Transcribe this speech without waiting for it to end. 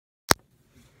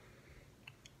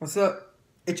What's up?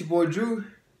 It's your boy Drew,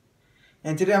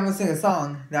 and today I'm gonna sing a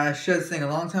song that I should sing a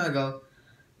long time ago.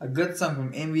 A good song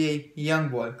from NBA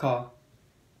YoungBoy called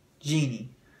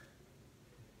Genie.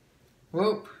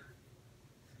 Whoop.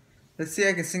 Let's see if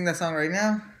I can sing that song right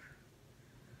now.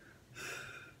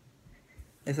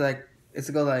 It's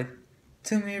go like,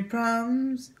 too many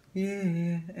problems,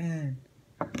 yeah, and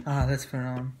let's put it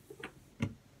on.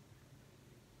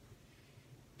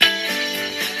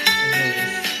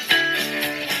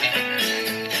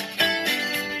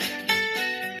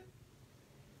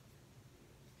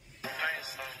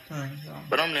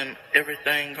 But I'm letting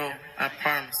everything go, I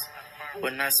promise.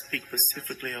 But not speak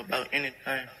specifically about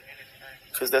anything.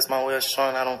 Cause that's my way of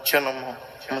showing I don't care no more.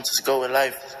 I'ma just go with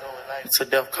life until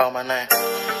death call my name.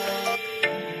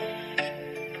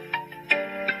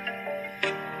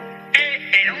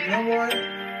 No boy.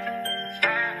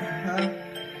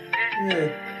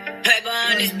 Yeah. Paper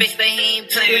on this bitch, but he ain't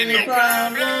playing No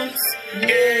problems.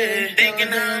 Yeah. Thinking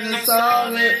I'm gonna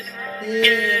solve it.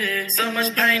 Yeah. So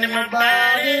much pain in my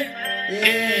body.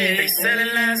 Yeah. They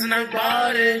selling lies and I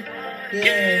bought it.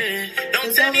 Yeah.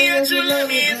 Don't tell me that you love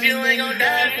me if you ain't gon'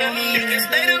 die for me. You can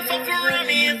stay the fuck around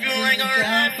me if you ain't gon'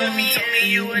 ride for me. Told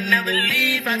me you would never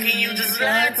leave, how can you just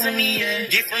lie to me?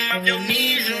 Get from off your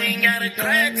knees, you ain't gotta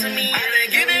cry to me. I've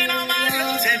been giving all my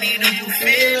love, tell me do you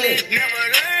feel it? Never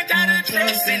learned how to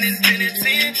trust in this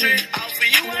penitentiary. All for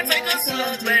you I take a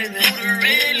slug, baby. Who the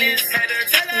realest? Had to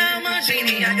tell her I'm a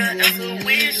genie, I got answer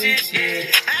wishes,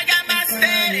 yeah. I got my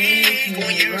static,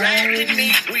 when you ride with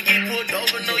me, we get pulled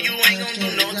over, no you ain't gon'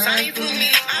 do no time for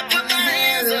me. I put my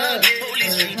hands up,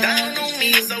 police shoot down on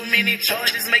me. So many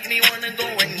charges make me wanna go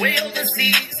and way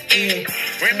overseas, yeah.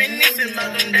 Reminiscing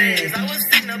about them days, I was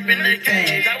sitting up in the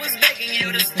cage, I was begging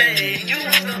you to stay, and you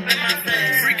woke up in my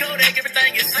face. Free Kodak,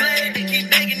 everything is slayed, they keep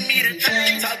begging me to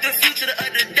change. Talk to Future the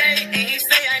other day, and he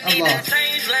say I need to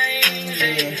change lanes,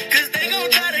 yeah. Cause they gon'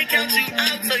 try to count you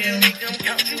out, so you make them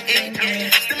count you in, yeah.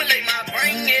 Stimulate my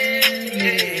brain,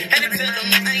 yeah. Had to tell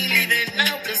them I ain't leaving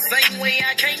out the same way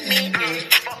I came in, yeah.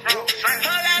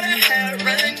 Whole lot of hair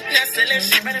run, now selling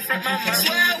shit right in front of my mouth.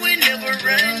 Swear I would never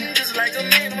run, just like a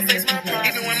man, I'ma face my pride.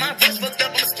 Even when my voice fucked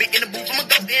up, I'ma spit in the booth, I'ma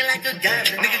go in like a guy.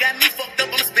 Nigga got me fucked up,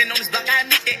 I'ma spin on this block, I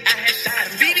admit that I had shot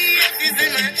him. VDS is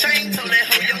in my train, told that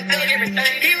hoe young thug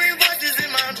everything. Hearing voices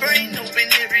in my brain, hoping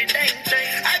everything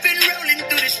change. I've been rolling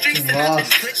through the streets and I've been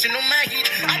clutching on my heat.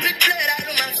 I put blood out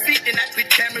on my feet and I put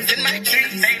cameras in my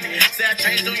trees. Say I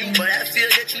changed on you, but I feel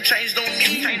that you changed on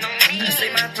me. I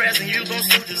say my prayers and you gon'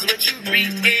 still just what you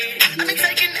read, yeah. I've been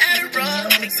taking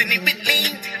Adderall, mixing it with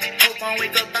lean. Hope I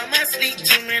wake up out my sleep,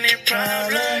 too many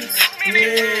problems.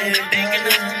 Yeah, thinking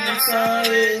I'm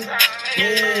sorry.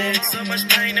 Yeah, so much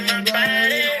pain in my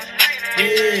body.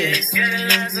 Yeah, scared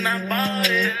lies and I bought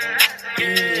it.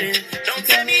 Yeah, don't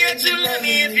tell me that you love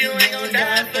me if you ain't gon'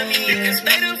 die for me. You can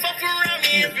stay the fuck around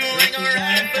me if you ain't gon'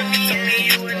 ride for me. Told me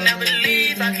you would never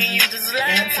leave, how can you just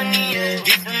lie to me?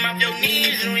 Get from off your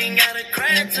knees, you ain't gotta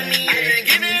cry to me. I've been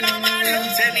giving all my love,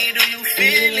 tell me do you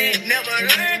feel it? Never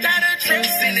learned how to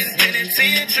trust in this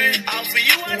penitentiary. All for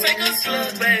you I take a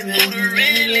slug, baby. Who the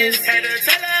realest? Had to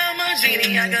tell her I'm a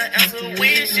genie, I got answer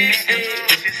wishes,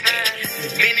 yeah.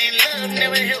 Being in love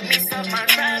never helped me solve my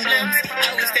problems.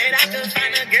 I wish that I could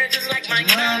find a girl just like my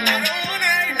mom. I don't wanna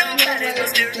hurt nobody, but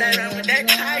still ride around with that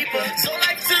type of. So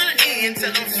life to the end, till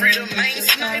I'm free to main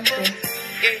sniper.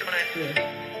 Yeah.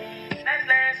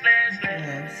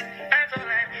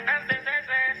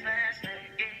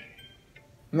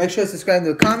 Make sure to subscribe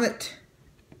to the comment.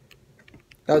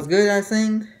 That was good, I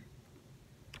think.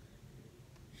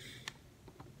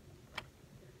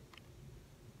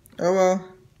 Oh well.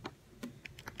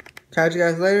 Catch you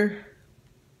guys later.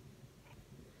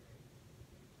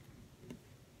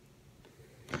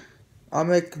 I'll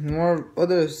make more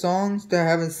other songs that I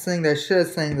haven't sang that I should have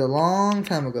sang a long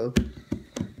time ago.